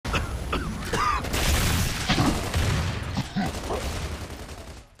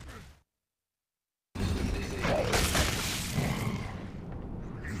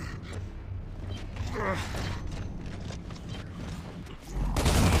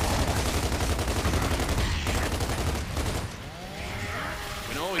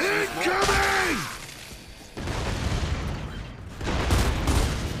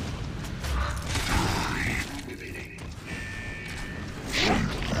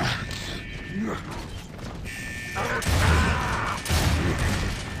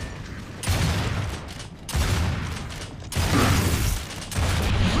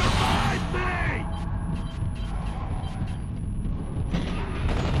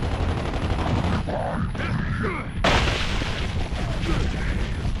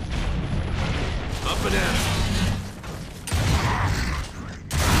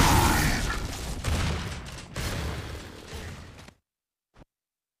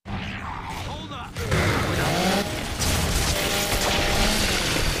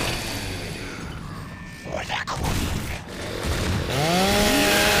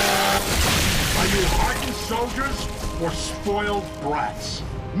spoiled brats.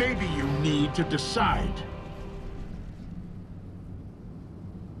 Maybe you need to decide.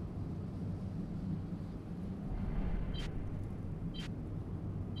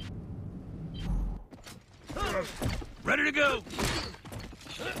 Ready to go!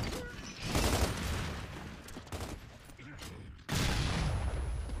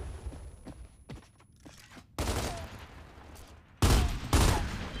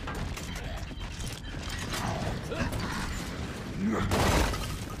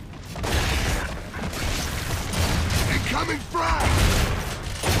 Incoming frag!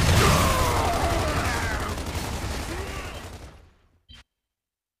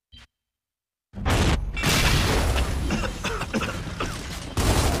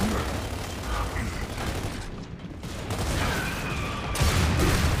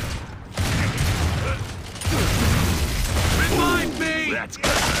 Revive me! That's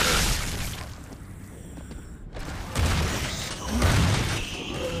better.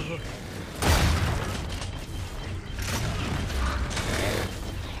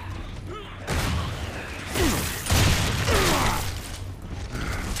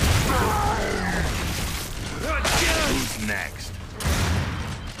 Who's next?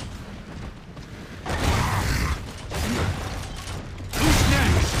 Who's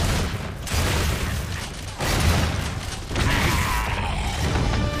next?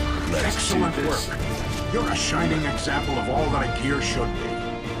 Let's Excellent do this. work. You're a shining example of all that a gear should be.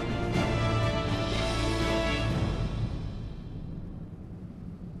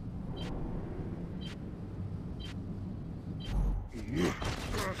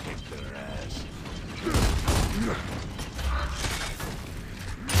 Kick their ass.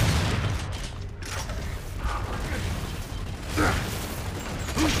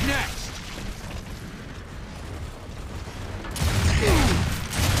 Who's next?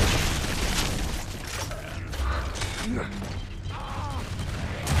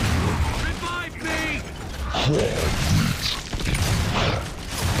 Revive me!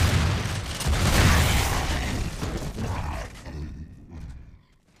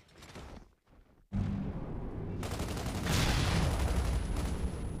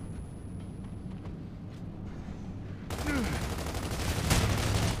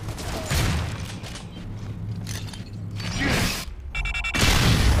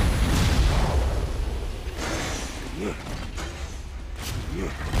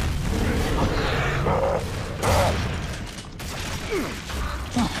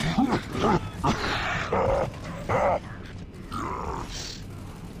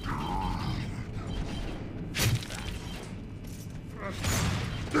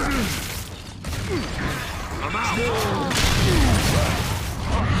 I'm out!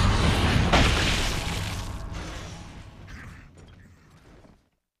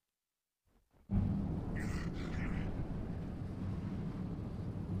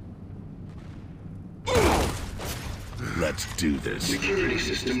 Let's do this. Security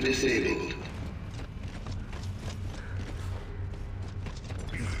system disabled.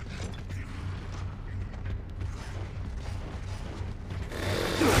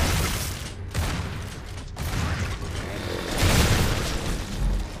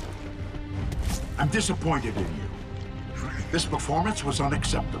 I'm disappointed in you. This performance was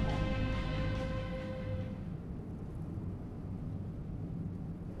unacceptable.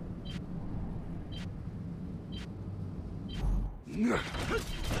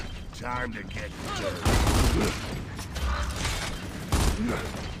 Time to get dirty.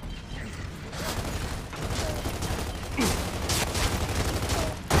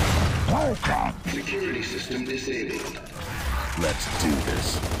 Security system disabled. Let's do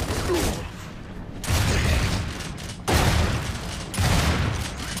this.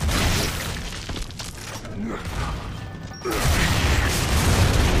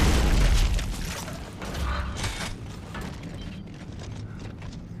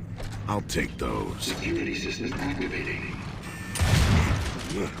 I'll take those. Security system activating.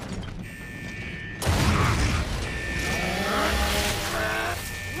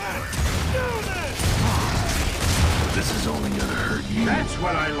 This is only gonna hurt you. That's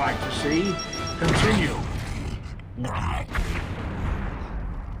what I like to see. Continue.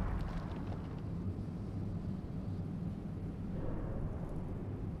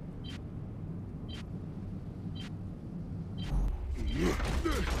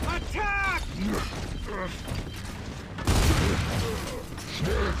 Attack!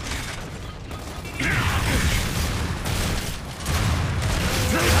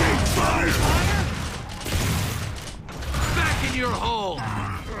 Taking fire! Back in your hole!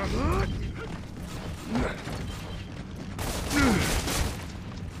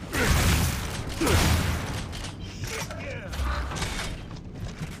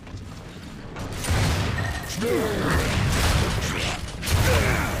 Good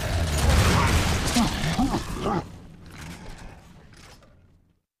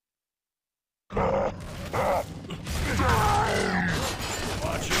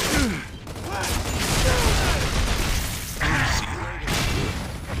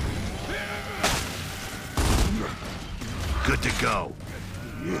to go.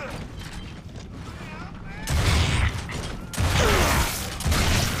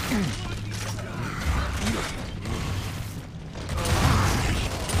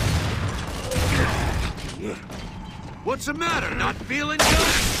 What's the matter? Not feeling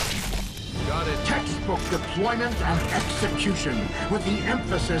good? Got it. Textbook deployment and execution, with the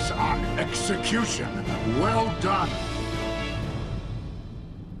emphasis on execution. Well done.